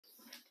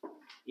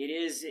It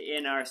is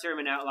in our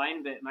sermon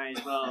outline, but might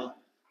as well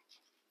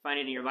find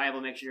it in your Bible.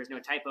 Make sure there's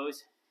no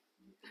typos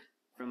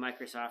from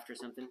Microsoft or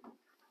something.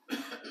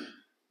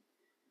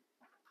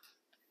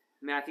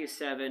 Matthew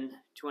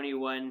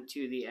 7:21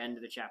 to the end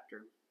of the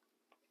chapter.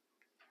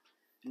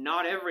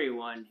 Not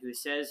everyone who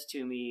says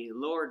to me,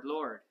 Lord,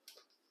 Lord,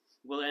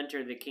 will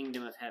enter the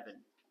kingdom of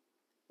heaven,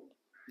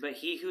 but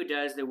he who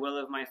does the will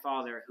of my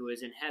Father who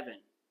is in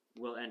heaven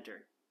will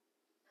enter.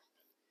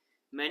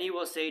 Many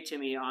will say to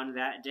me on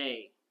that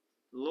day,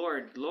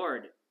 Lord,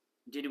 Lord,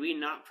 did we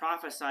not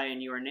prophesy in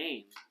your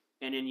name,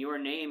 and in your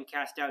name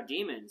cast out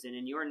demons, and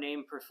in your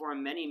name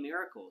perform many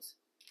miracles?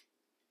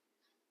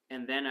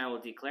 And then I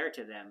will declare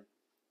to them,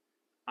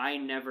 I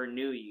never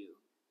knew you.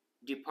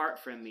 Depart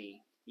from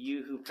me,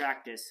 you who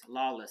practice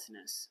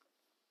lawlessness.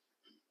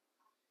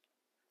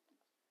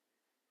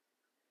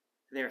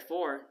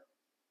 Therefore,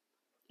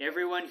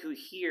 everyone who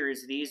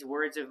hears these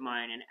words of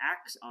mine and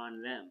acts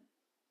on them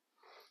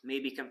may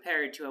be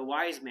compared to a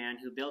wise man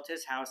who built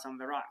his house on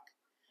the rock.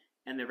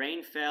 And the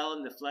rain fell,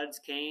 and the floods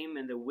came,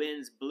 and the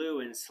winds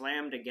blew and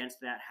slammed against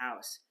that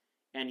house.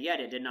 And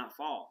yet it did not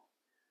fall,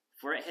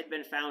 for it had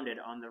been founded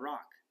on the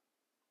rock.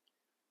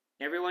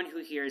 Everyone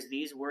who hears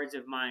these words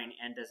of mine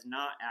and does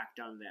not act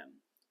on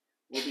them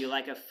will be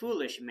like a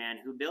foolish man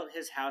who built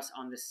his house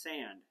on the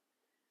sand.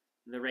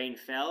 The rain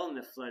fell, and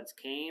the floods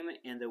came,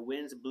 and the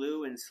winds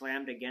blew and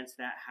slammed against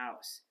that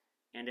house,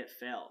 and it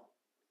fell,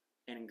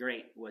 and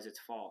great was its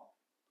fall.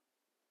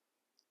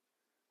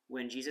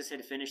 When Jesus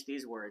had finished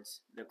these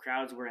words, the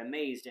crowds were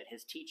amazed at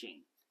his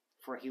teaching,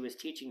 for he was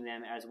teaching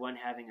them as one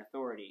having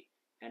authority,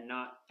 and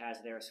not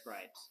as their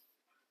scribes.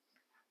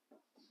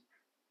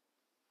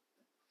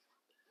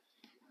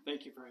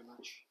 Thank you very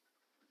much.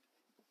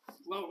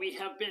 Well, we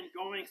have been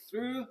going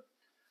through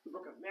the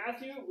book of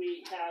Matthew.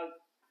 We have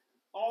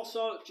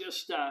also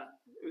just,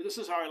 this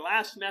is our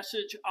last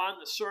message on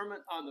the Sermon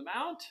on the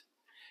Mount.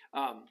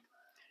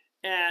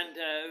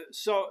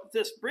 So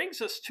this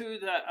brings us to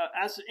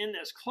as in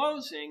this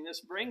closing, this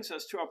brings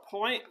us to a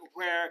point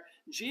where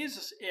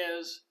Jesus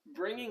is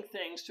bringing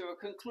things to a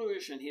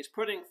conclusion. He's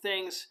putting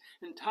things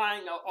and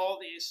tying all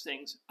these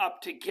things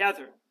up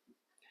together.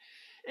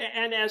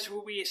 And as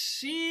we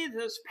see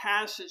this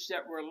passage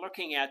that we're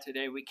looking at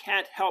today, we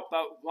can't help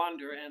but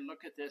wonder and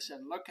look at this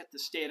and look at the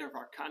state of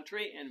our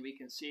country, and we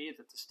can see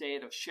that the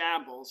state of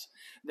shambles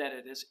that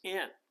it is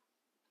in.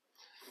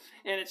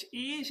 And it's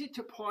easy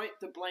to point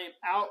the blame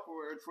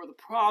outward for the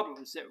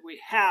problems that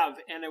we have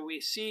and that we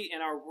see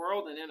in our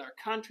world and in our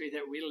country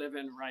that we live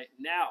in right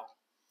now.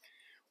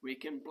 We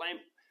can blame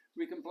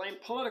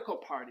political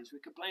parties, we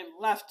could blame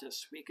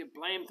leftists, we could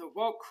blame the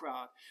woke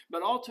crowd,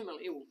 but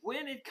ultimately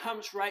when it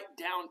comes right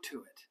down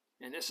to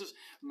it, and this is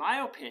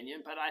my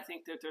opinion, but I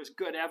think that there's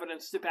good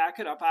evidence to back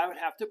it up, I would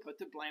have to put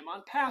the blame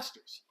on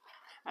pastors.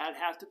 I'd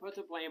have to put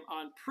the blame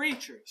on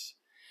preachers.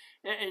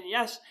 And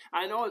yes,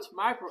 I know it's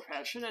my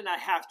profession and I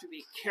have to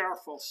be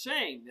careful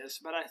saying this,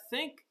 but I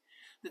think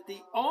that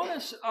the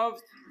onus of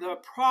the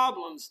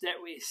problems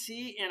that we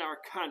see in our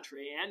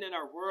country and in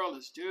our world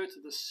is due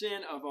to the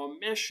sin of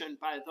omission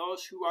by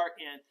those who are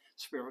in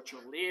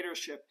spiritual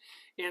leadership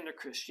in the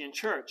Christian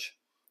church.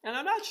 And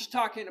I'm not just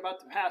talking about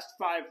the past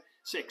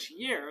 5-6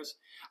 years.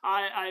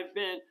 I've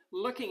been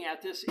looking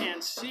at this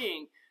and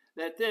seeing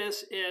that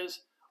this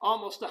is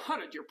almost a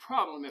 100-year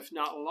problem, if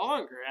not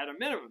longer, at a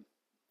minimum.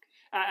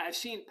 I've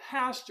seen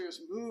pastors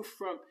move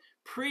from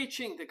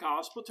preaching the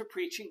gospel to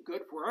preaching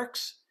good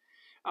works,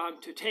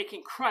 to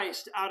taking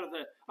Christ out of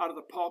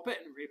the pulpit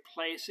and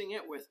replacing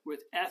it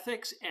with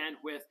ethics and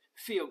with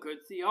feel-good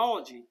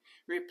theology,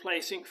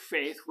 replacing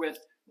faith with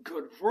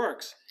good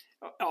works,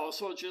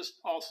 also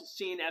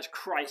seen as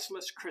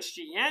Christless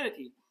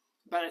Christianity.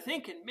 But I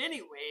think in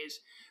many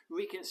ways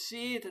we can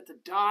see that the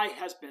die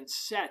has been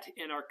set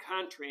in our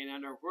country and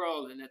in our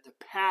world, and that the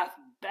path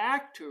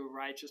back to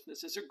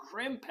righteousness is a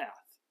grim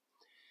path.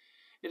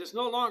 It is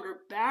no longer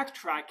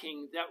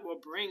backtracking that will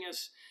bring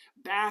us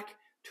back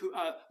to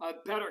a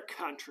better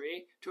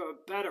country, to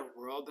a better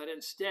world, but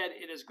instead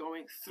it is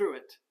going through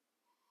it.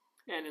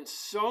 And in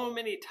so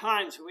many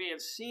times we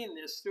have seen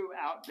this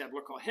throughout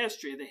biblical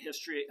history, the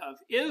history of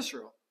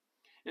Israel.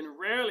 And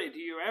rarely do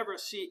you ever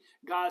see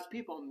God's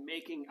people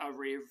making a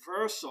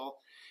reversal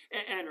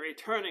and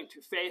returning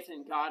to faith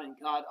in God and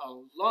God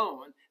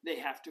alone. They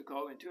have to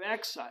go into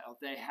exile.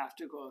 They have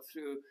to go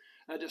through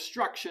a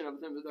destruction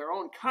of their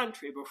own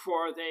country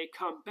before they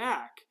come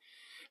back.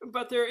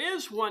 But there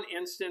is one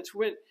instance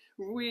when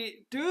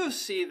we do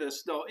see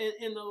this, though,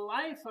 in the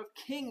life of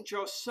King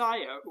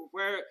Josiah,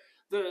 where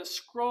the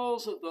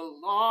scrolls of the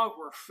law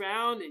were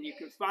found, and you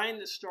can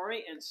find the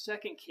story in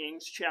 2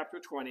 Kings chapter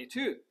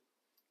 22.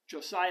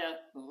 Josiah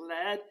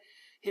led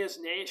his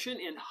nation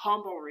in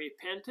humble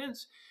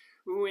repentance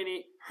when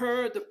he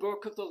heard the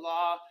book of the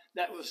law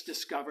that was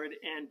discovered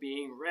and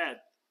being read.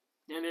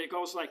 And it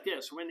goes like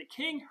this. When the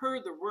king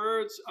heard the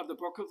words of the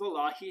book of the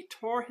law, he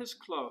tore his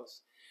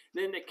clothes.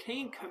 Then the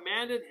king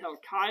commanded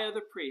Hilkiah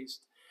the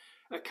priest,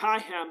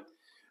 Ahikam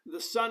the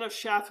son of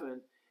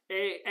Shaphan,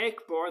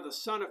 Achbor, the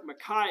son of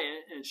Micaiah,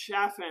 and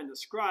Shaphan the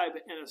scribe,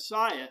 and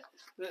Asaiah,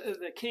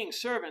 the king's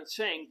servant,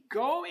 saying,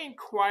 Go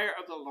inquire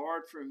of the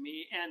Lord for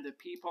me and the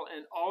people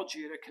and all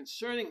Judah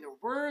concerning the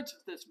words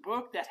of this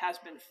book that has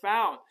been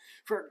found.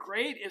 For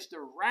great is the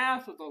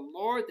wrath of the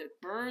Lord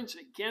that burns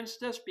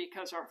against us,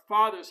 because our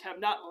fathers have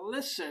not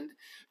listened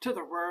to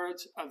the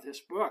words of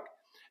this book,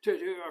 to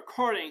do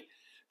according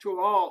to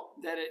all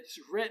that is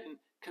written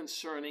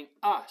concerning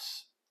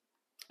us.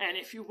 And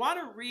if you want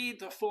to read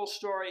the full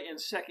story in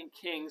 2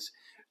 Kings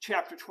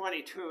chapter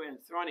 22 and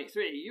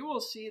 23, you will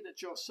see that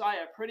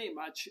Josiah pretty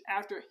much,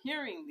 after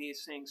hearing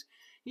these things,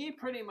 he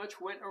pretty much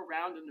went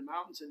around in the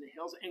mountains and the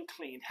hills and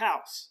cleaned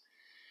house.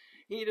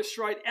 He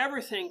destroyed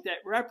everything that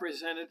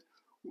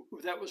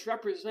was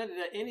represented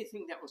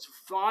anything that was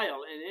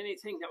vile and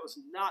anything that was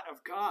not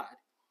of God.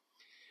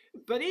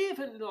 But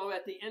even though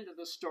at the end of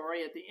the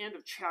story, at the end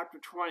of chapter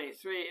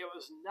 23, it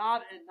was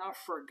not enough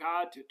for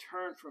God to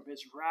turn from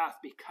his wrath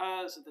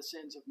because of the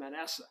sins of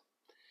Manasseh.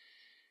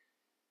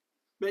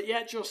 But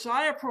yet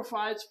Josiah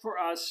provides for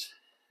us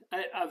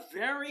a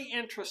very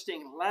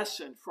interesting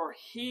lesson, for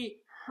he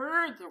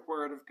heard the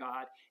word of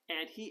God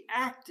and he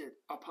acted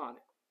upon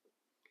it.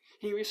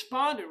 He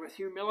responded with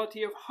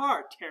humility of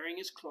heart, tearing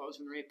his clothes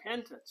in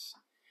repentance,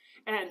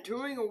 and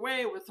doing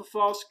away with the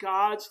false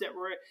gods that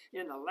were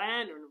in the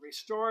land, and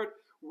restored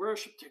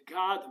worship to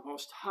God the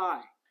Most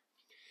High.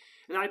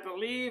 And I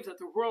believe that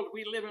the world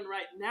we live in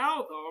right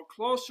now, though,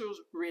 closer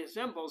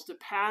resembles the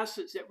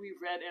passage that we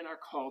read in our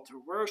call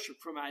to worship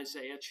from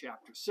Isaiah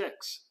chapter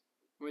 6,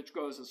 which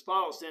goes as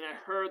follows. Then I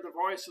heard the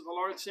voice of the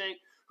Lord saying,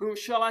 Whom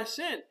shall I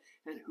send?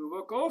 And who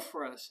will go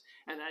for us?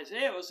 And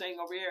Isaiah was saying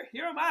over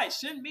here am I,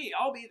 send me,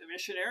 I'll be the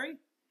missionary.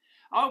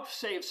 I'll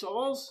save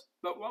souls.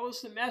 But what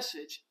was the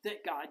message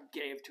that God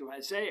gave to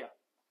Isaiah?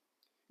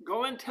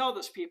 Go and tell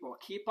this people,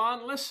 keep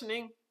on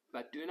listening,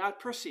 but do not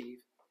perceive.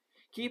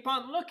 Keep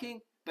on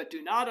looking, but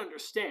do not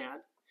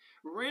understand.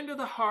 Render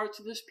the hearts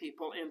of this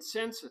people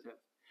insensitive,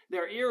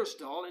 their ears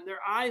dull and their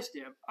eyes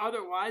dim.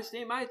 Otherwise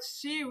they might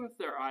see with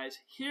their eyes,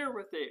 hear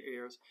with their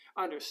ears,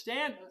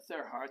 understand with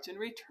their hearts, and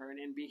return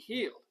and be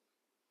healed.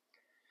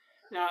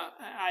 Now,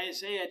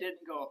 Isaiah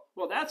didn't go,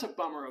 well, that's a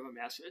bummer of a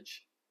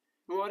message.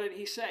 What did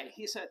he say?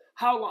 He said,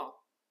 how long?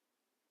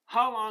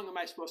 How long am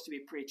I supposed to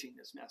be preaching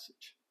this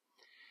message?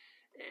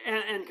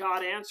 And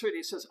God answered,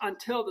 he says,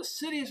 until the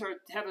cities are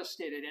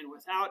devastated and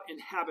without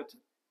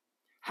inhabitant,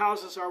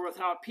 houses are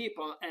without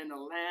people, and the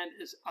land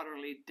is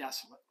utterly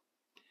desolate.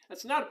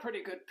 That's not a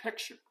pretty good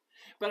picture,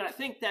 but I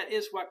think that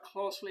is what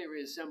closely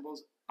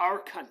resembles our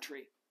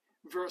country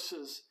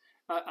versus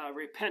a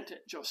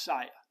repentant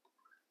Josiah.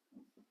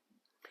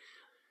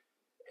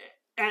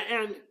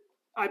 And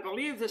I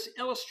believe this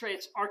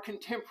illustrates our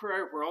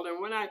contemporary world. And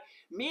when I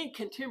mean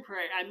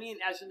contemporary, I mean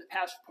as in the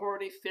past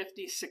 40,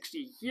 50,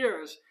 60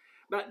 years.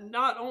 But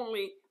not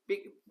only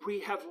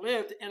we have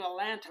lived in a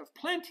land of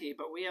plenty,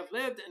 but we have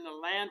lived in a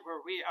land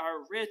where we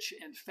are rich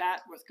and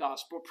fat with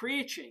gospel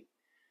preaching.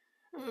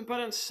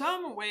 But in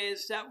some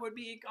ways, that would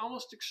be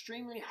almost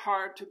extremely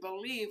hard to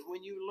believe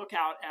when you look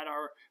out at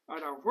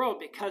our world,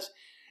 because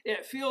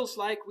it feels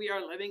like we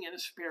are living in a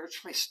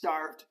spiritually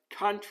starved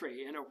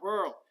country, in a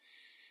world.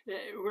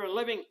 We're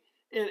living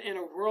in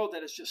a world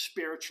that is just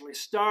spiritually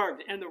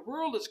starved. And the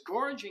world is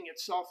gorging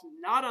itself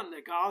not on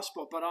the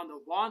gospel, but on the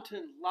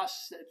wanton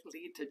lusts that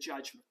lead to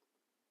judgment.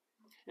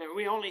 And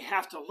we only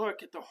have to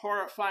look at the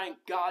horrifying,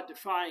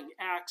 God-defying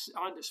acts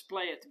on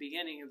display at the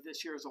beginning of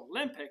this year's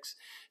Olympics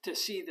to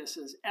see this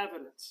as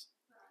evidence.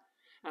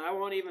 And I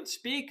won't even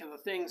speak of the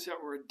things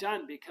that were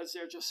done, because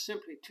they're just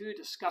simply too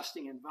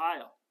disgusting and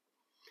vile.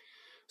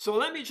 So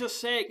let me just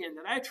say again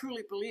that I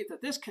truly believe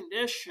that this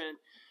condition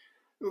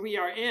we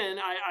are in,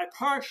 I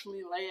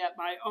partially lay at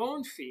my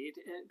own feet,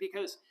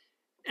 because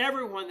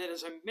everyone that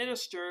is a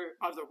minister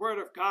of the Word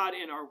of God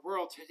in our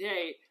world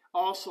today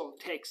also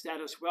takes that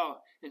as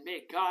well. And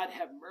may God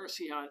have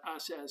mercy on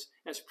us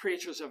as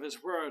preachers of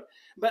His Word.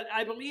 But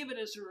I believe it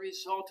is a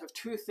result of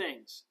two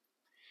things.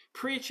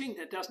 Preaching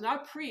that does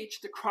not preach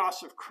the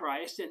cross of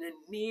Christ and in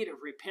need of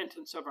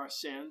repentance of our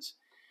sins,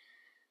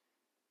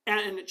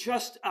 and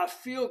just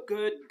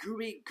feel-good,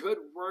 gooey good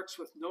works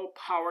with no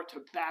power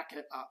to back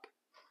it up.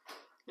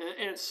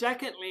 And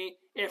secondly,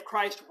 if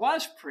Christ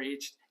was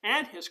preached,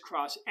 and his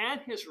cross,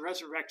 and his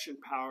resurrection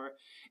power,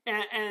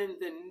 and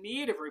the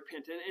need of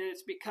repentance, and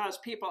it's because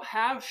people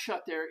have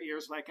shut their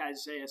ears, like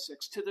Isaiah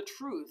 6, to the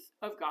truth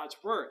of God's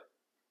word.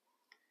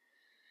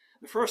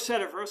 The first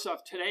set of verses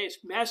of today's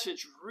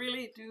message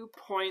really do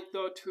point,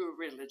 though, to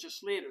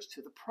religious leaders,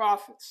 to the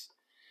prophets,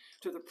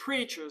 to the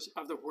preachers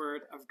of the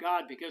word of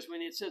God. Because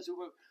when it says,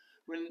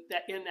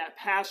 in that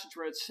passage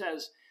where it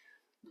says,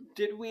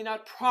 did we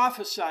not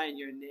prophesy in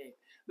your name?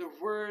 The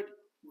word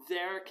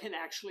there can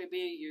actually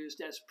be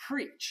used as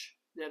preach.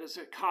 That is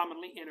a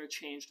commonly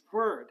interchanged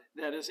word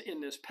that is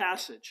in this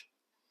passage.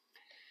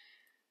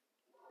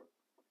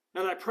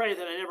 And I pray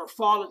that I never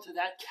fall into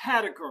that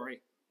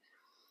category.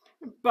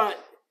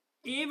 But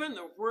even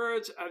the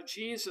words of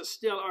Jesus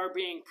still are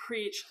being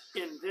preached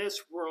in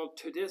this world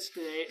to this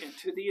day and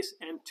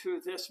to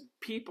this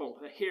people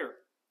here.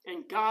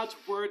 And God's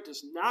word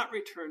does not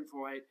return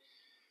void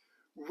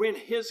when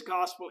his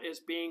gospel is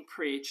being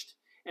preached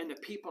and the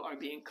people are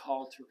being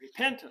called to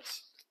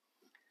repentance.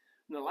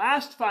 The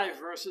last 5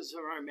 verses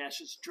of our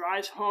message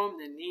drives home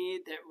the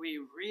need that we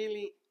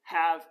really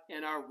have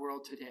in our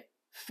world today.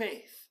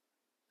 Faith.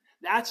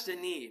 That's the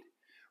need.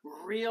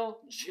 Real,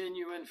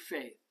 genuine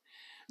faith.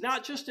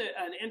 Not just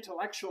an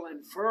intellectual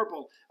and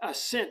verbal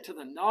assent to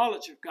the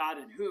knowledge of God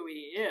and who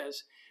he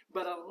is,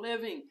 but a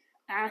living,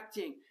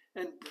 acting,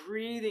 and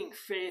breathing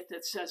faith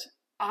that says,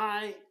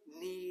 I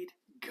need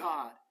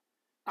God.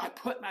 I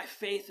put my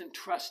faith and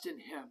trust in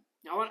him.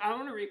 Now, I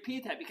want to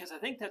repeat that because I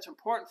think that's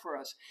important for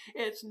us.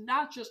 It's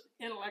not just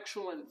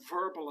intellectual and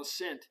verbal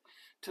assent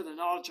to the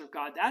knowledge of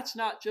God. That's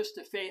not just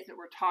the faith that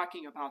we're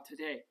talking about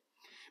today.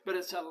 But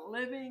it's a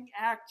living,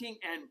 acting,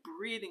 and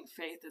breathing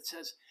faith that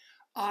says,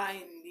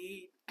 I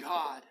need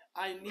God.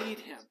 I need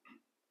him.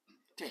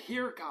 To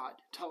hear God,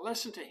 to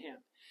listen to him,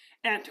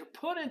 and to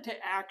put into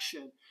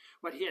action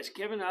what he has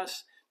given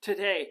us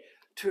today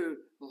to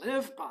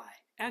live by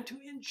and to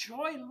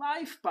enjoy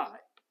life by.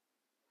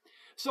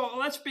 So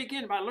let's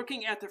begin by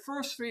looking at the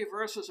first 3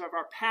 verses of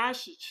our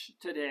passage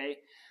today,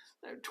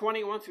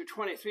 21 through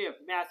 23 of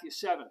Matthew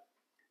 7.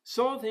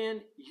 So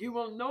then you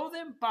will know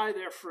them by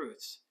their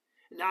fruits.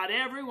 Not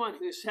everyone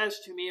who says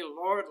to me,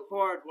 Lord,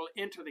 Lord, will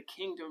enter the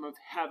kingdom of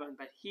heaven,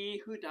 but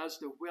he who does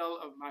the will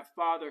of my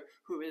Father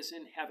who is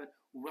in heaven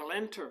will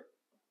enter.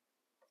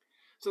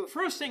 So the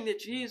first thing that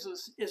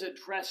Jesus is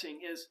addressing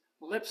is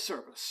lip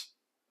service.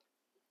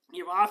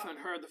 You've often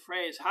heard the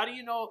phrase, how do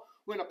you know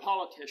when a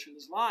politician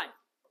is lying?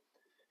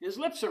 His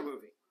lips are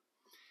moving.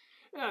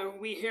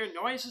 We hear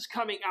noises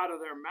coming out of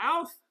their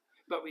mouth,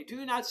 but we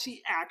do not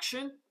see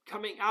action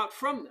coming out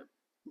from them.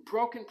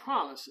 Broken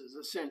promises,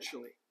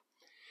 essentially.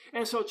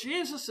 And so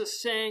Jesus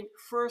is saying,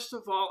 first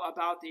of all,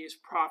 about these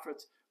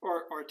prophets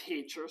or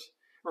teachers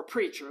or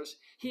preachers,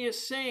 he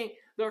is saying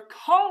they're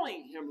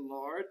calling him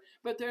Lord,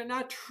 but they're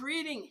not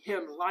treating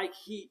him like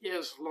he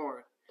is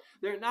Lord.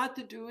 They're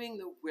not doing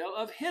the will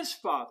of his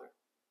Father.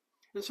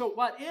 And so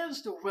what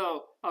is the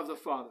will of the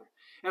Father?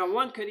 And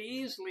one could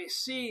easily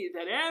see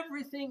that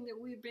everything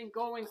that we've been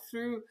going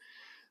through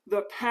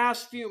the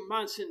past few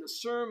months in the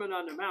Sermon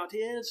on the Mount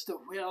is the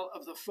will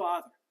of the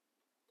Father.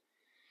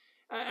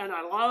 And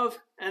I love,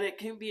 and it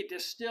can be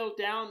distilled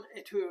down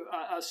to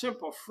a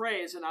simple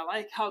phrase, and I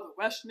like how the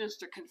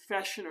Westminster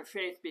Confession of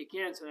Faith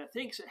begins, and I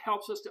think it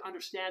helps us to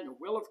understand the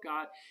will of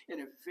God in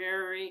a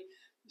very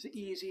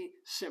easy,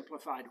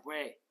 simplified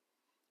way.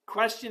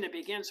 Question that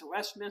begins the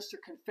Westminster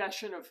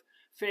Confession of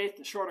Faith,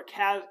 the Shorter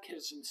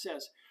Catechism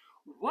says,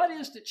 what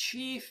is the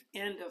chief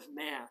end of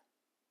man?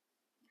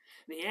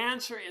 The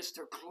answer is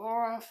to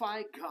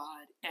glorify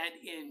God and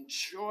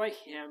enjoy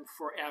him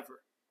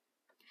forever.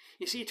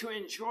 You see, to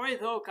enjoy,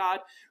 though,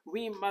 God,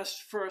 we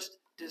must first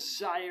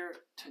desire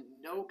to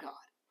know God.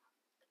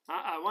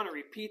 I want to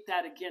repeat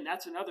that again.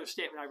 That's another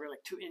statement I really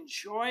like. To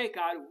enjoy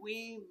God,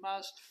 we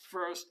must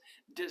first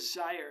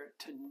desire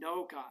to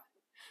know God,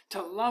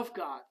 to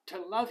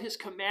love his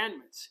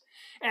commandments,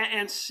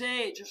 and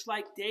say, just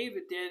like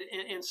David did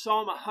in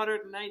Psalm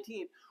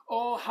 119,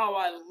 oh, how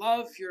I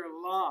love your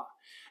law.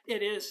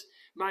 It is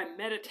my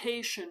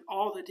meditation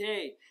all the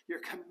day. Your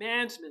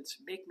commandments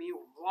make me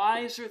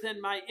wiser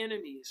than my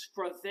enemies,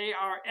 for they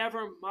are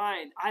ever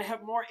mine. I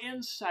have more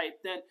insight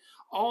than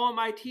all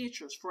my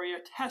teachers, for your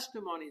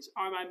testimonies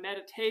are my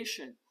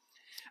meditation.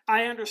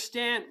 I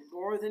understand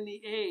more than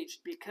the aged,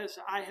 because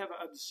I have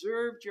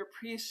observed your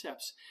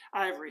precepts.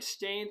 I have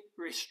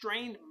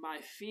restrained my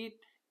feet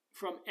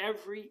from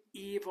every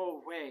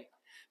evil way,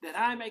 that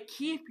I may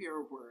keep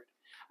your word.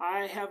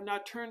 I have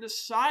not turned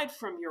aside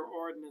from your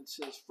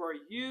ordinances, for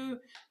you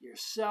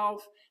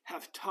yourself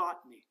have taught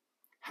me.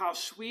 How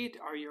sweet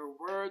are your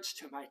words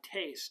to my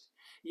taste,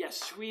 yes,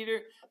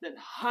 sweeter than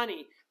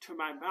honey to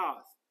my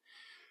mouth.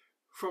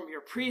 From your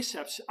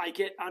precepts I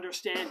get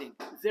understanding.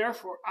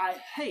 Therefore I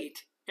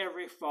hate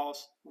every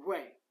false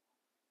way.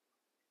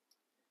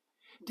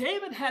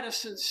 David had a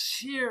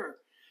sincere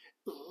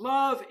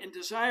love and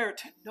desire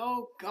to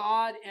know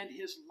God and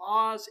his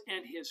laws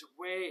and his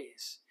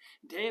ways.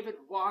 David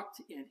walked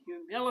in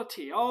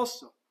humility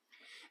also.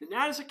 And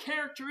that is a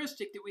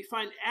characteristic that we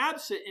find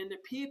absent in the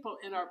people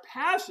in our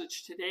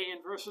passage today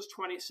in verses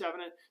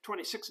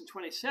 26 and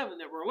 27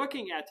 that we're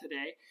looking at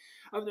today,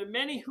 of the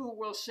many who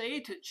will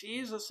say to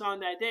Jesus on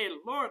that day,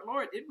 Lord,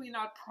 Lord, did we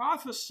not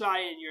prophesy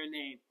in your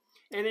name?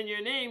 And in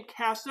your name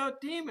cast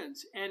out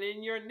demons, and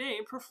in your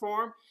name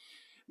perform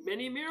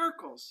many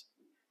miracles.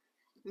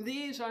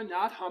 These are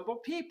not humble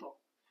people.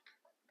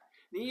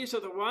 These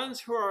are the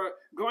ones who are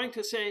going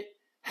to say,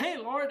 hey,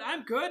 Lord,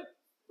 I'm good.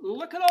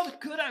 Look at all the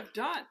good I've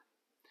done.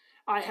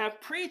 I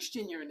have preached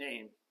in your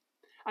name.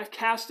 I've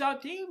cast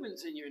out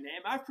demons in your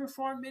name. I've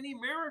performed many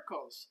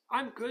miracles.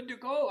 I'm good to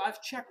go.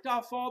 I've checked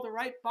off all the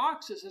right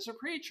boxes as a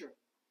preacher.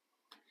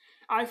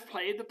 I've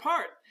played the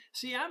part.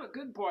 See, I'm a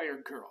good boy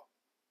or girl.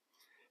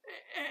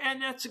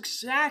 And that's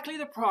exactly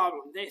the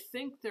problem. They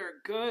think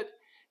they're good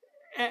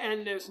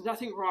and there's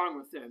nothing wrong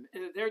with them.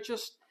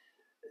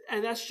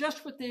 And that's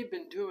just what they've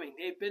been doing.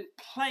 They've been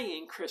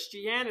playing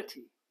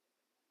Christianity.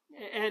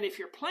 And if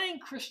you're playing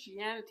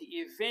Christianity,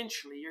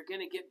 eventually you're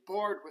going to get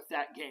bored with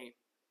that game.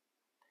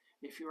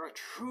 If you are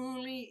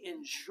truly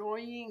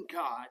enjoying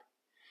God,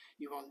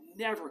 you will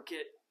never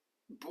get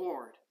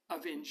bored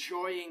of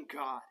enjoying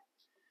God.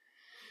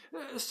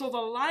 So the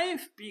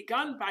life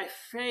begun by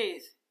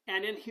faith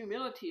and in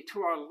humility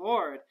to our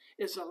Lord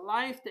is a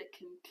life that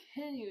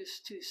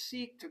continues to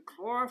seek to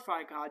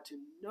glorify God, to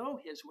know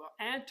His will,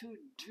 and to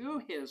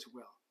do His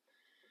will.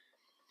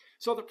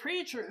 So the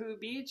preacher who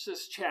beats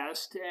his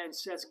chest and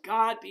says,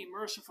 God be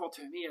merciful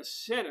to me, a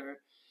sinner,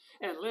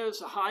 and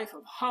lives a life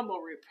of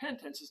humble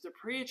repentance is the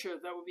preacher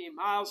that will be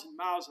miles and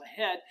miles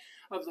ahead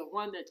of the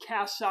one that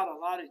casts out a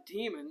lot of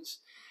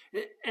demons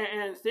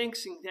and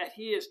thinking that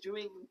he is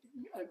doing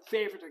a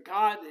favor to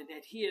God and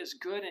that he is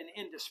good and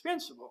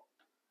indispensable.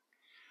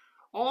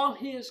 All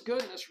his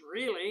goodness,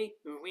 really,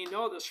 we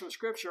know this from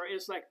Scripture,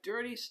 is like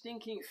dirty,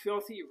 stinking,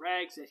 filthy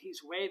rags that he's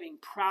waving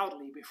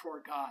proudly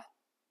before God.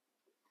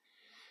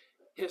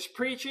 His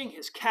preaching,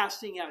 his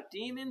casting out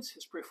demons,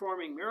 his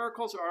performing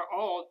miracles are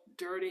all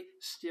dirty,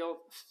 still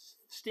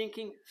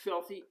stinking,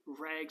 filthy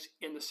rags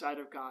in the sight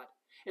of God.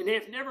 And they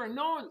have never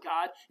known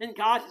God, and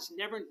God has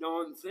never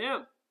known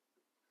them.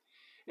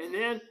 And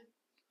then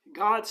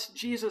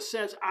Jesus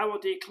says, I will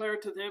declare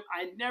to them,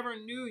 I never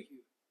knew you.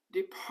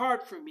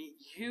 Depart from me,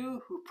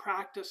 you who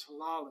practice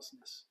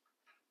lawlessness.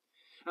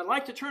 I'd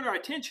like to turn our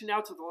attention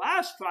now to the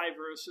last 5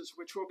 verses,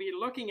 which we'll be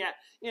looking at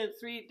in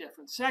 3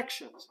 different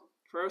sections.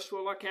 First,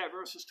 we'll look at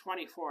verses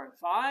 24 and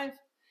 5,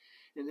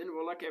 and then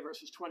we'll look at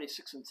verses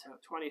 26 and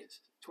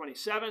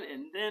 27,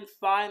 and then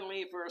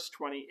finally verse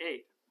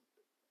 28.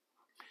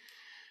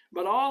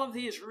 But all of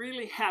these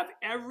really have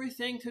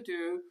everything to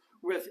do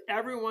with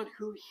everyone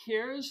who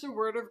hears the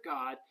word of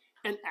God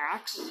and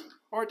acts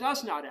or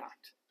does not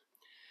act.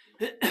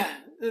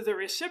 The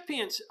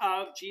recipients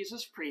of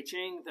Jesus'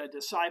 preaching, the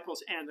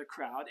disciples and the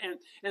crowd,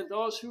 and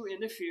those who in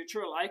the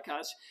future, like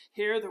us,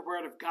 hear the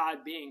word of God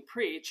being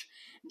preached,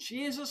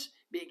 Jesus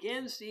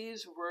begins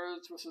these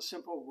words with a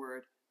simple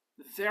word,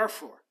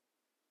 therefore.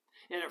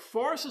 And it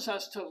forces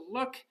us to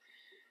look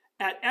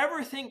at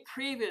everything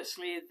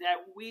previously that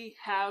we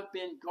have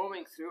been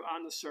going through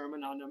on the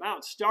Sermon on the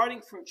Mount,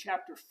 starting from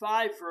chapter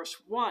 5, verse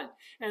 1.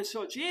 And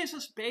so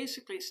Jesus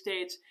basically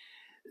states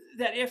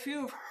that if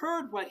you've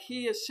heard what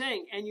he is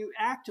saying and you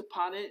act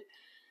upon it,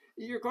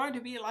 you're going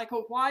to be like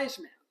a wise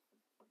man.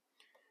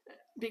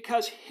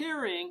 Because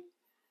hearing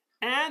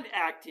and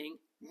acting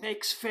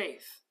makes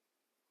faith.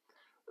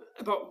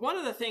 But one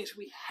of the things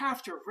we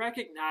have to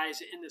recognize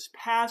in this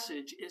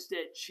passage is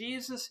that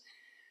Jesus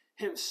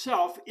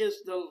himself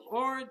is the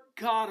Lord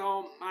God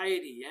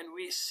Almighty. And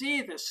we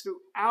see this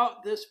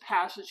throughout this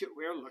passage that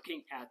we're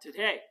looking at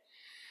today.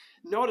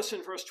 Notice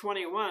in verse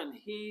 21,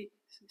 he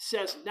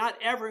says, not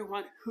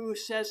everyone who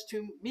says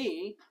to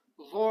me,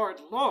 Lord,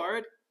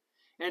 Lord.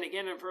 And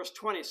again in verse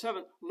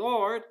 27,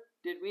 Lord,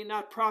 did we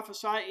not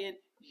prophesy in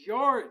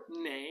your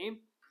name?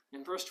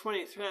 In verse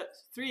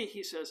 23,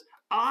 he says,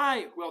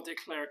 I will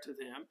declare to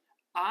them,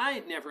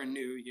 I never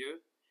knew you.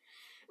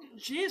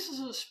 Jesus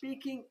is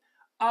speaking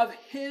of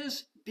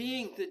his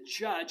being the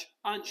judge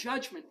on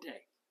Judgment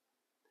Day.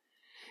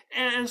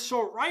 And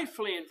so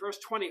rightfully in verse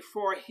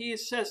 24, he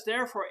says,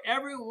 therefore,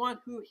 everyone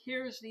who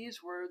hears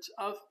these words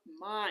of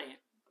mine.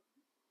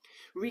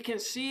 We can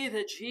see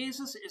that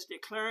Jesus is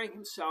declaring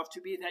himself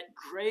to be that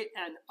great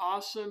and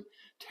awesome,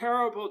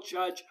 terrible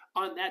judge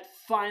on that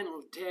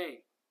final day.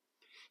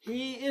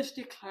 He is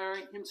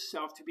declaring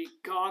himself to be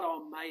God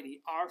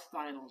Almighty, our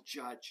final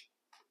judge.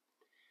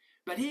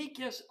 But he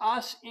gives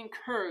us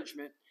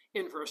encouragement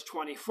in verse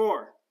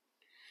 24.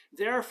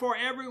 Therefore,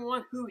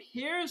 everyone who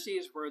hears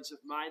these words of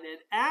mine and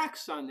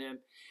acts on them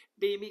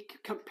be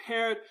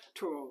compared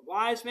to a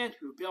wise man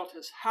who built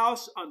his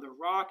house on the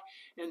rock,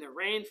 and the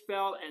rain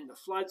fell, and the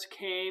floods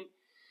came,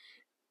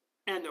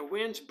 and the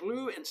winds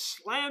blew and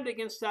slammed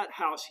against that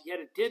house, yet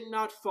it did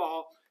not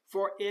fall,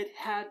 for it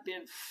had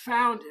been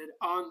founded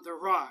on the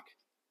rock.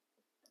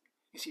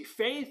 You see,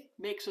 faith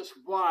makes us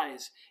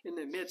wise in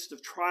the midst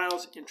of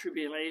trials and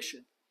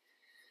tribulation.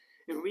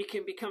 And we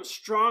can become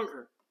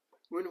stronger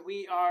when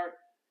we are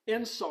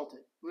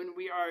insulted, when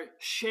we are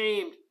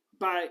shamed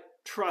by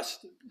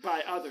trust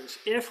by others,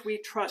 if we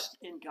trust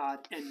in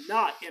God and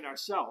not in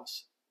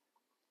ourselves.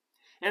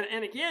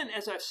 And again,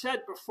 as I've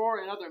said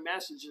before in other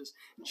messages,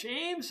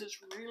 James is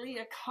really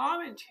a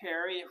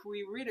commentary. If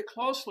we read it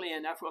closely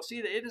enough, we'll see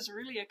that it is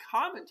really a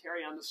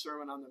commentary on the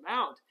Sermon on the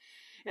Mount.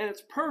 And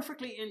it's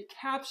perfectly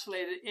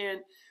encapsulated in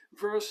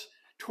verse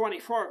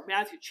 24 of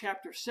Matthew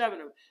chapter 7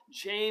 of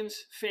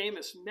James'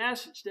 famous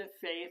message that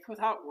faith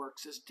without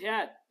works is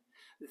dead.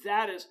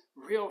 That is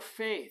real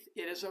faith.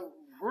 It is a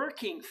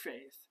working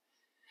faith.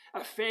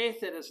 A faith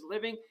that is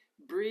living,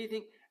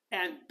 breathing,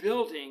 and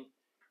building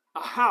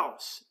a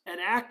house, an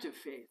active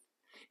faith.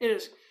 It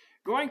is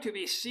going to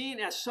be seen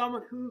as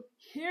someone who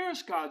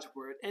hears God's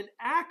word and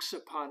acts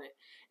upon it.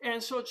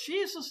 And so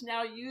Jesus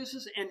now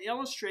uses an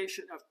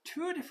illustration of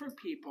two different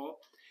people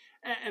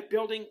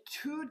building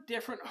two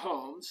different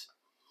homes.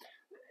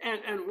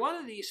 And one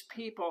of these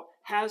people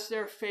has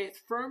their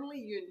faith firmly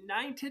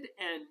united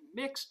and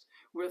mixed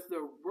with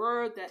the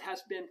word that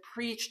has been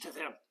preached to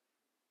them.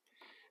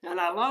 And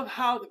I love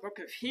how the book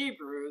of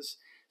Hebrews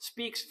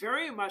speaks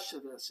very much to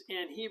this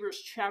in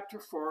Hebrews chapter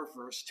 4,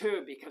 verse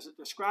 2, because it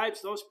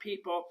describes those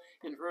people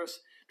in verse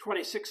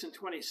 26 and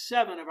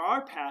 27 of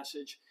our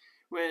passage,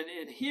 when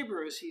in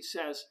Hebrews he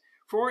says,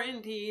 "For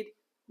indeed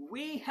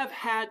we have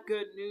had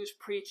good news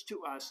preached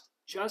to us,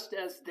 just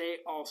as they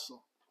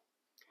also.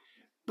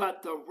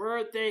 But the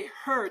word they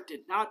heard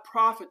did not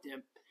profit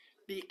them,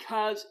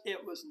 because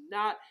it was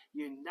not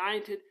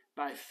united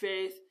by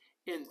faith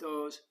in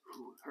those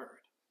who heard."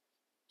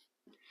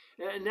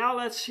 And now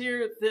let's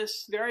hear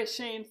this very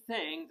same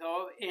thing,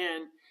 though,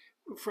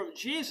 from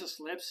Jesus'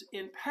 lips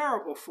in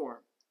parable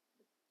form.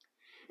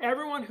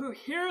 "Everyone who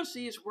hears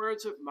these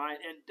words of mine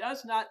and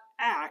does not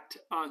act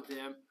on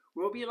them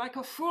will be like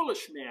a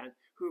foolish man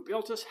who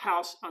built his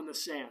house on the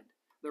sand.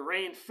 The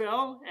rain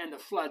fell and the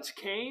floods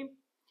came,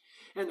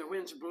 and the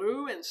winds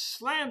blew and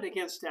slammed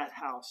against that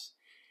house,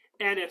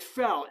 and it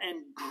fell,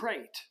 and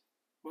great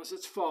was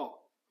its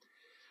fall."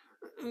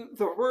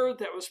 The word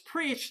that was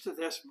preached to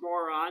this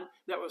moron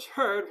that was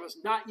heard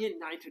was not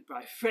united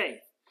by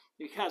faith,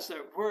 because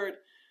that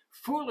word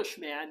foolish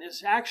man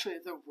is actually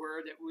the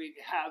word that we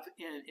have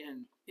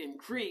in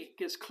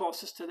Greek is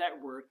closest to that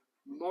word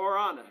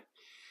morana.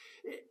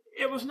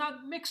 It was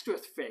not mixed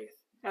with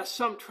faith, as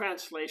some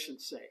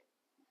translations say.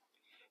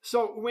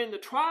 So when the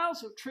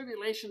trials of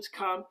tribulations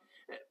come,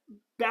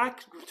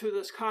 back to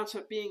this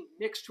concept being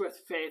mixed with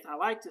faith, I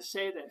like to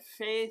say that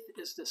faith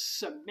is the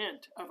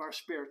cement of our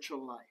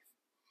spiritual life.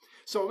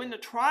 So when the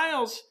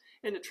trials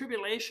and the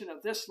tribulation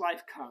of this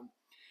life come,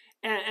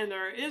 and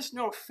there is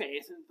no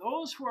faith, and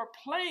those who are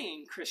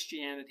playing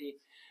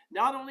Christianity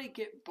not only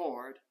get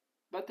bored,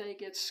 but they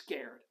get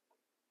scared.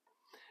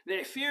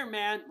 They fear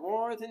man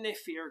more than they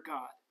fear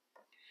God.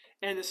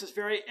 And this is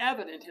very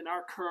evident in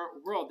our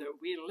current world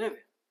that we live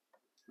in,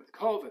 with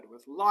COVID,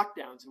 with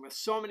lockdowns, and with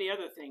so many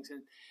other things.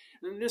 And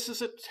this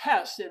is a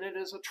test, and it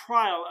is a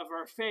trial of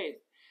our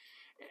faith.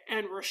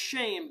 And we're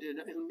shamed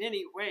in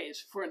many ways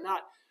for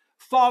not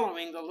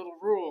following the little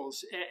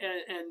rules.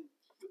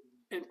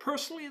 And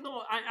personally,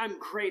 though, I'm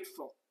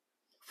grateful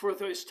for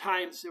those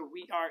times that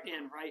we are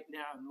in right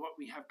now and what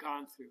we have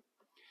gone through.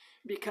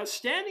 Because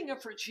standing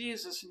up for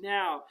Jesus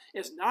now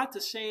is not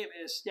the same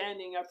as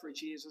standing up for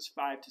Jesus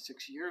 5 to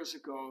 6 years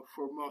ago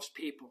for most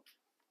people.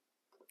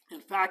 In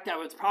fact, I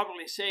would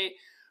probably say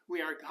we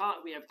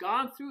have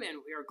gone through and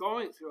we are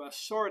going through a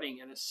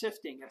sorting and a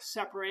sifting, a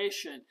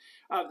separation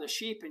of the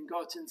sheep and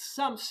goats in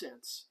some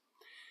sense.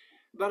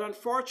 But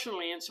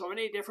unfortunately, in so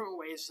many different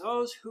ways,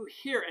 those who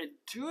hear and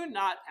do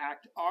not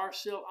act are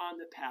still on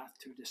the path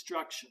to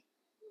destruction.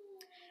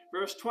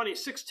 Verse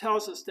 26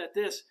 tells us that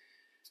this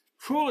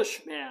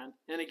foolish man,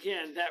 and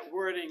again, that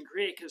word in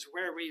Greek is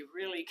where we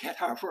really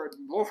get our word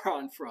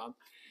moron from,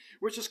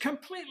 which is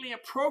completely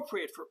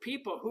appropriate for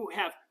people who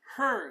have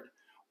heard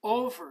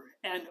over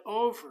and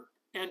over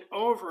and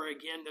over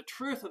again the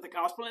truth of the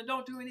gospel and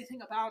don't do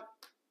anything about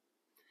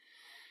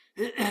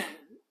it.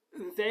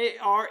 They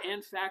are,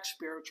 in fact,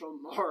 spiritual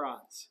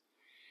morons.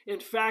 In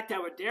fact, I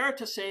would dare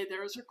to say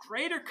there is a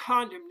greater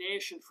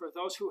condemnation for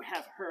those who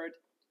have heard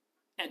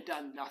and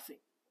done nothing.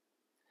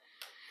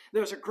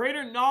 There's a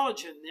greater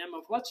knowledge in them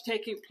of what's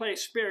taking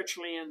place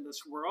spiritually in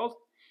this world,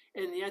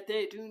 and yet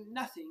they do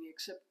nothing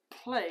except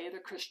play the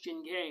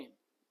Christian game.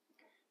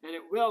 And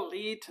it will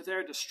lead to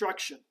their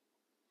destruction.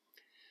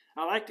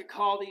 I like to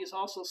call these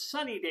also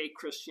sunny day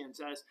Christians.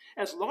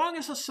 As long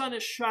as the sun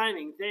is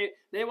shining,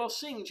 they will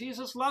sing,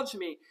 "Jesus loves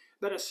me."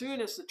 But as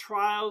soon as the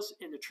trials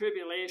and the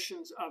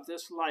tribulations of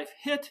this life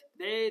hit,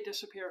 they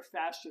disappear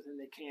faster than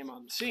they came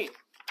on the scene.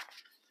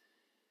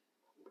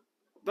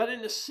 But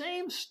in the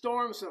same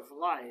storms of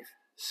life,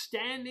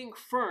 standing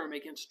firm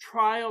against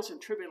trials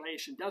and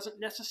tribulation doesn't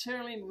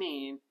necessarily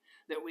mean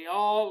that we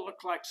all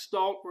look like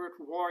stalwart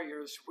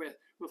warriors with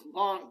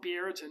long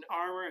beards and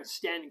armor and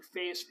standing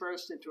face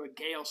first into a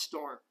gale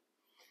storm.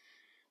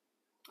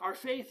 Our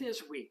faith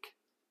is weak.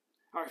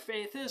 Our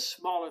faith is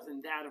smaller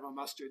than that of a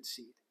mustard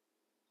seed.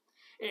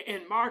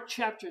 In Mark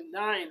chapter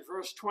 9,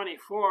 verse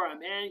 24, a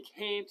man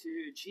came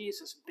to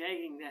Jesus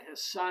begging that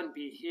his son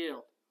be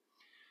healed.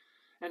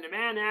 And the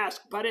man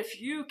asked, "But if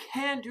you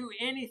can do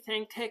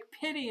anything, take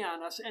pity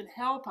on us and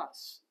help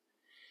us."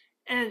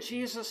 And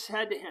Jesus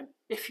said to him,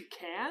 "If you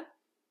can,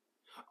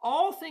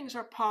 all things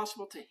are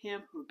possible to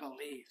him who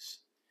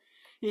believes."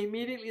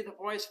 Immediately the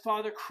boy's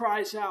father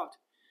cries out,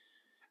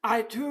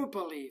 "I do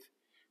believe.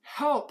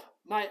 Help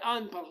my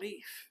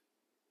unbelief."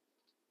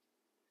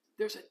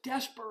 There's a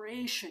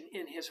desperation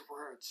in his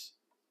words.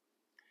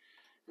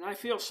 And I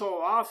feel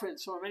so often,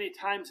 so many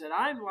times, that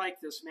I'm like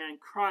this man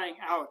crying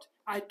out,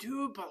 "I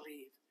do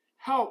believe.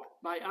 Help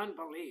my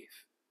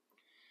unbelief."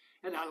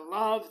 And I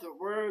love the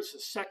words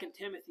of 2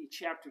 Timothy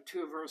chapter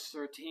 2, verse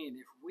 13.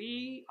 If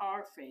we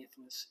are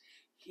faithless,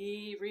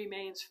 he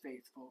remains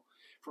faithful,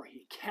 for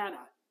he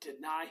cannot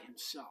deny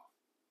himself.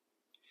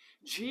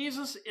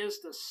 Jesus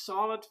is the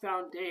solid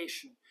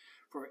foundation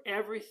for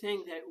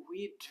everything that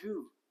we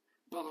do,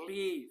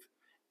 believe,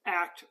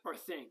 act, or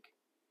think.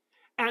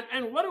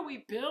 And what do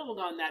we build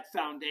on that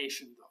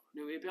foundation,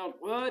 though? Do we build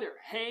wood or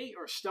hay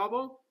or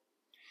stubble?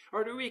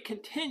 Or do we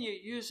continue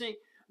using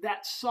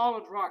that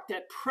solid rock,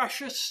 that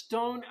precious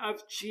stone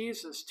of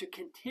Jesus, to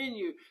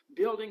continue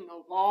building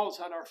the walls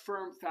on our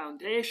firm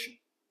foundation?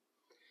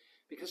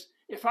 Because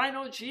if I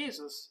know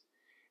Jesus,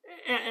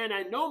 and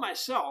I know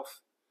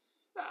myself,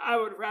 I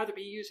would rather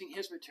be using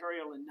his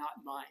material and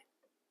not mine.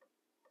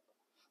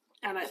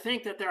 And I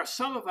think that there are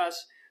some of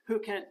us who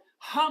can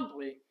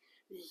humbly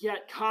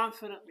yet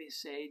confidently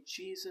say,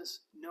 Jesus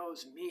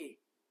knows me.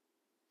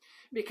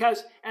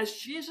 Because as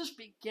Jesus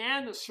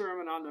began the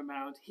Sermon on the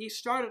Mount, he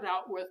started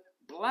out with,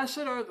 blessed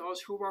are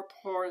those who are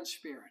poor in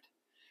spirit.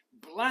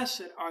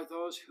 Blessed are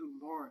those who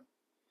mourn.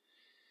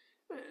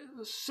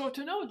 So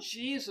to know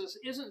Jesus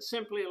isn't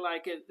simply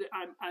like,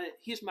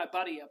 he's my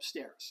buddy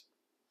upstairs.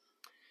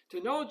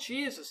 To know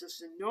Jesus is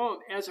to know him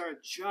as our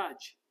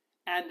judge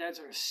and as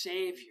our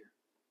Savior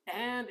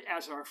and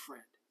as our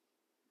friend.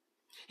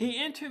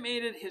 He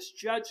intimated his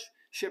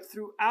judgeship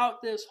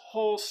throughout this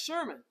whole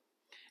sermon,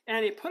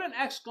 and he put an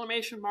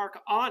exclamation mark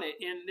on it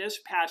in this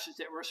passage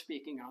that we're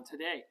speaking on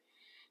today.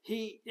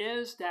 He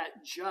is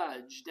that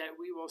judge that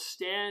we will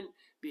stand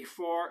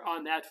before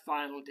on that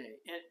final day.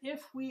 And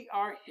if we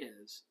are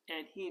his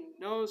and he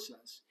knows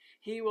us,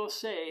 he will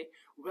say,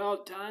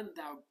 well done,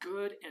 thou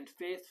good and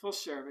faithful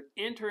servant.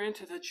 Enter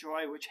into the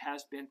joy which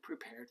has been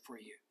prepared for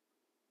you.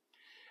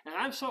 And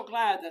I'm so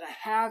glad that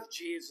I have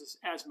Jesus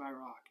as my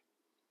rock.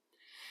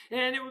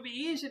 And it would be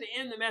easy to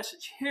end the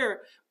message here,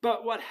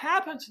 but what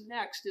happens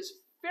next is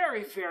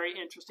very, very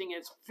interesting.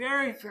 It's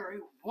very, very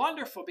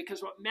wonderful,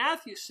 because what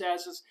Matthew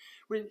says is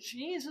when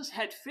Jesus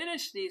had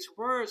finished these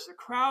words, the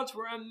crowds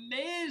were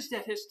amazed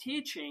at his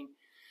teaching,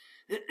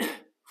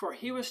 for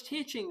he was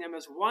teaching them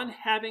as one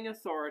having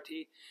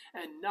authority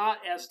and not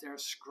as their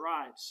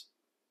scribes.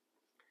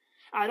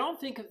 I don't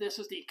think of this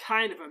as the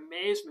kind of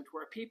amazement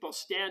where people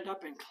stand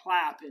up and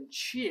clap and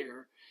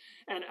cheer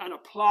and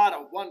applaud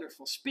a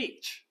wonderful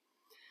speech.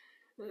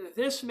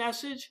 This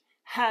message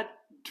had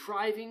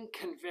driving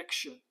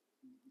conviction.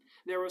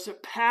 There was a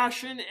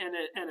passion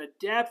and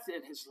a depth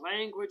in his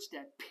language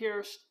that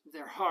pierced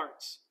their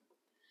hearts.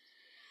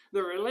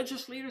 The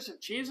religious leaders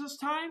of Jesus'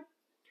 time,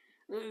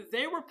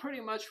 they were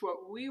pretty much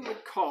what we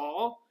would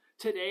call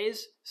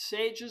today's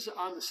sages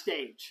on the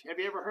stage. Have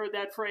you ever heard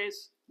that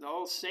phrase? The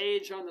old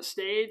sage on the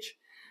stage,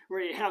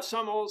 where you have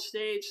some old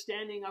sage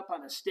standing up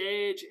on a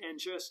stage and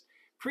just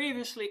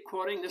previously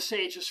quoting the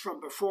sages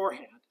from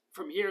beforehand,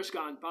 from years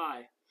gone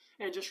by,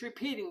 and just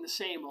repeating the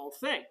same old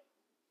thing.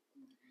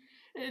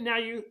 And now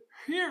you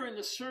hear in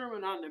the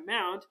Sermon on the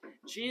Mount,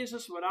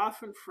 Jesus would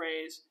often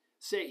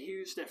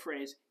use the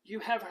phrase, you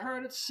have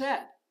heard it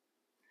said.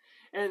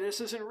 And this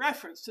is in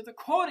reference to the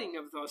quoting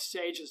of those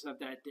sages of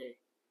that day,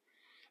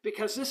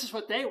 because this is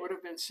what they would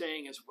have been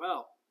saying as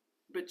well.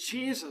 But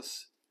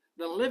Jesus,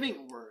 the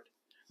living word,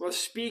 was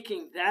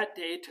speaking that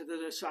day to the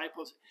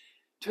disciples,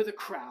 to the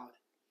crowd,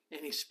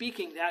 and he's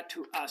speaking that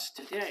to us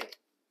today.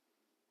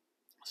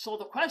 So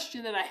the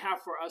question that I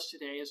have for us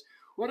today is,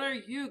 what are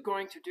you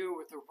going to do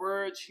with the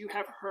words you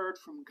have heard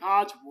from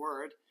God's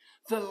word,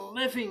 the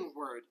living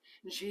word,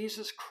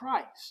 Jesus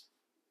Christ?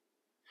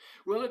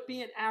 Will it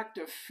be an act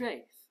of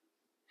faith,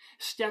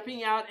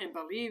 stepping out and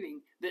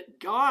believing that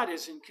God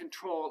is in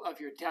control of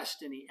your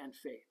destiny and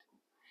fate,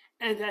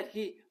 and that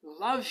he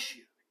loves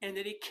you and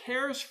that he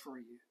cares for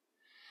you?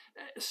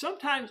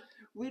 Sometimes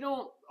we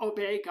don't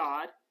obey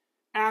God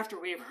after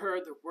we have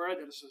heard the word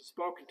that is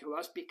spoken to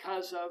us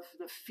because of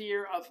the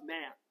fear of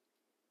man.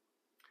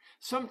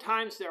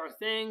 Sometimes there are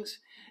things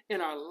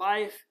in our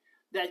life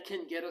that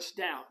can get us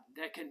down,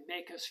 that can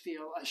make us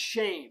feel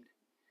ashamed.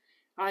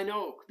 I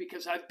know,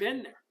 because I've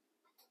been there.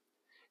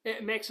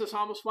 It makes us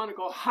almost want to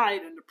go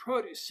hide in the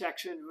produce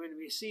section when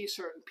we see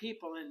certain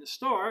people in the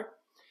store,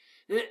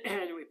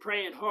 and we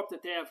pray and hope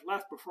that they have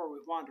left before we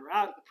wander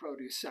out of the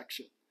produce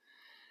section,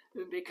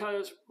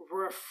 because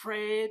we're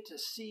afraid to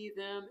see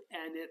them,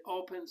 and it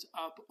opens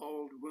up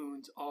old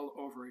wounds all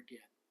over again.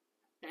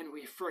 And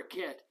we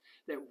forget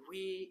that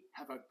we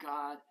have a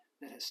God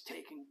that has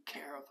taken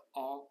care of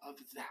all of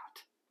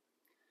that.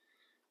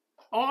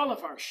 All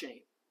of our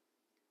shame.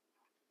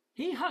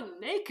 He hung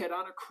naked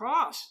on a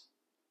cross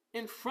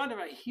in front of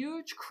a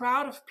huge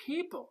crowd of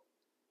people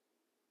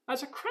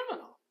as a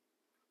criminal.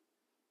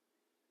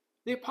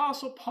 The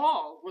Apostle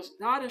Paul was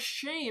not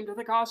ashamed of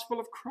the gospel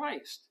of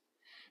Christ,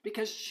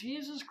 because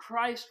Jesus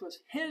Christ was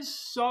his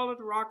solid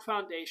rock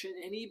foundation,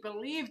 and he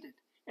believed it,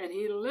 and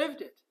he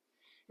lived it.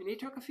 And he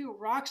took a few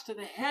rocks to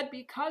the head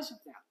because of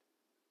that.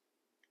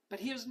 But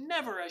he is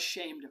never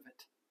ashamed of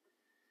it.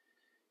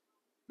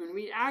 When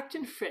we act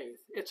in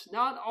faith, it's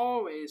not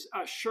always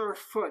a sure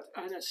foot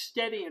and a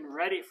steady and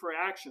ready for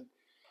action.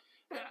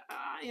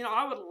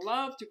 I would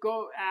love to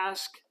go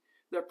ask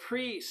the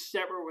priests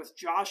that were with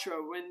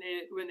Joshua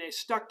when they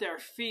stuck their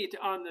feet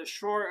on the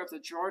shore of the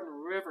Jordan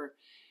River,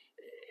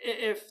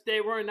 if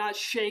they were not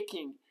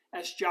shaking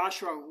as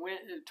Joshua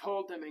went and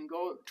told them and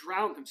go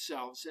drown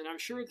themselves. And I'm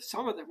sure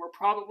some of them were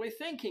probably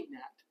thinking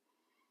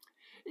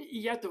that.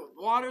 Yet the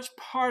waters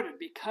parted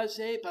because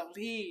they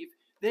believed.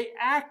 They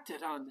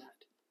acted on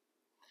that.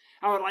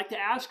 I would like to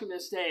ask them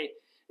as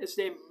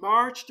they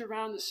marched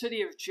around the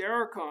city of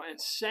Jericho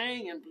and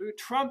sang and blew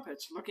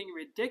trumpets, looking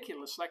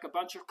ridiculous like a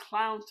bunch of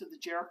clowns to the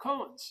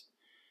Jerichoans.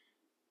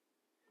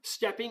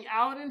 Stepping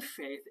out in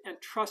faith and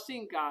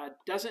trusting God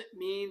doesn't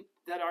mean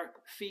that our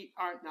feet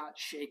are not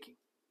shaking.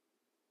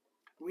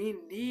 We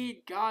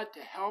need God to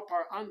help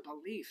our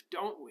unbelief,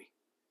 don't we?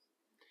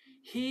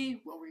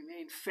 He will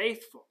remain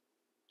faithful.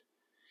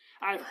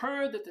 I've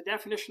heard that the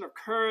definition of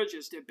courage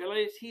is the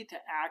ability to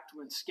act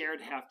when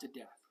scared half to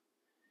death.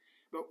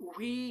 But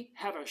we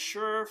have a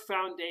sure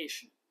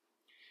foundation.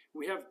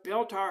 We have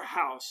built our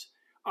house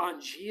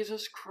on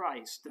Jesus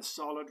Christ, the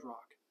solid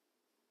rock.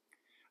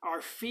 Our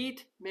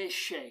feet may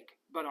shake,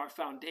 but our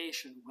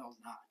foundation will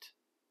not.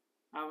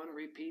 I want to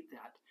repeat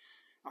that.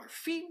 Our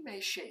feet may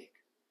shake,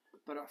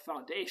 but our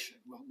foundation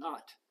will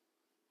not.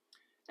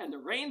 And the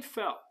rain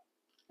fell,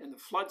 and the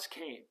floods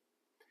came,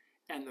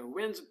 and the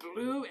winds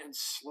blew and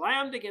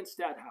slammed against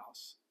that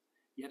house.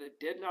 Yet it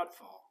did not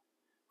fall,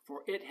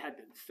 for it had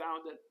been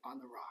founded on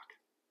the rock.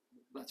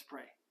 Let's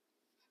pray.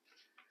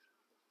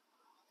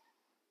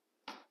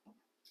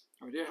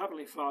 Our dear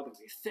Heavenly Father,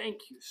 we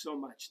thank you so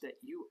much that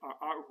you are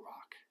our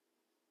rock,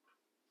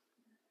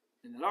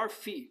 and that our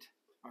feet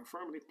are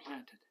firmly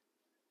planted.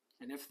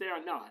 And if they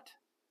are not,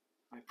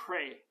 I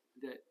pray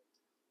that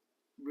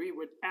we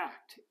would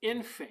act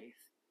in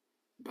faith,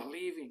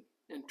 believing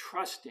and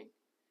trusting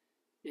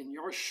in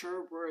your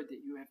sure word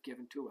that you have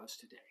given to us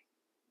today.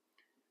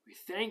 We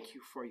thank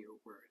you for your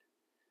word.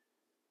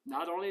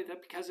 Not only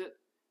that because it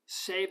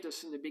saved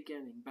us in the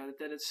beginning, but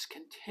that it's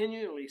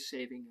continually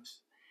saving us.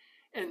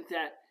 And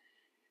that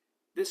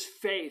this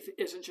faith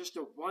isn't just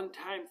a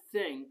one-time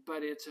thing,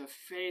 but it's a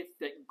faith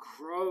that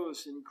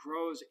grows and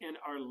grows in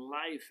our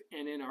life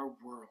and in our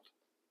world.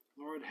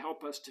 Lord,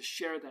 help us to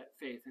share that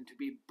faith and to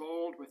be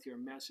bold with your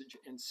message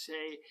and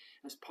say,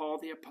 as Paul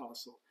the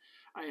Apostle,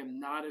 I am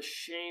not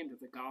ashamed of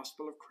the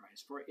gospel of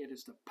Christ, for it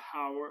is the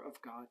power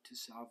of God to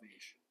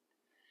salvation.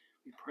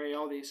 We pray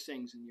all these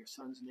things in your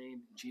Son's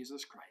name,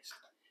 Jesus Christ.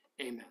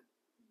 Amen.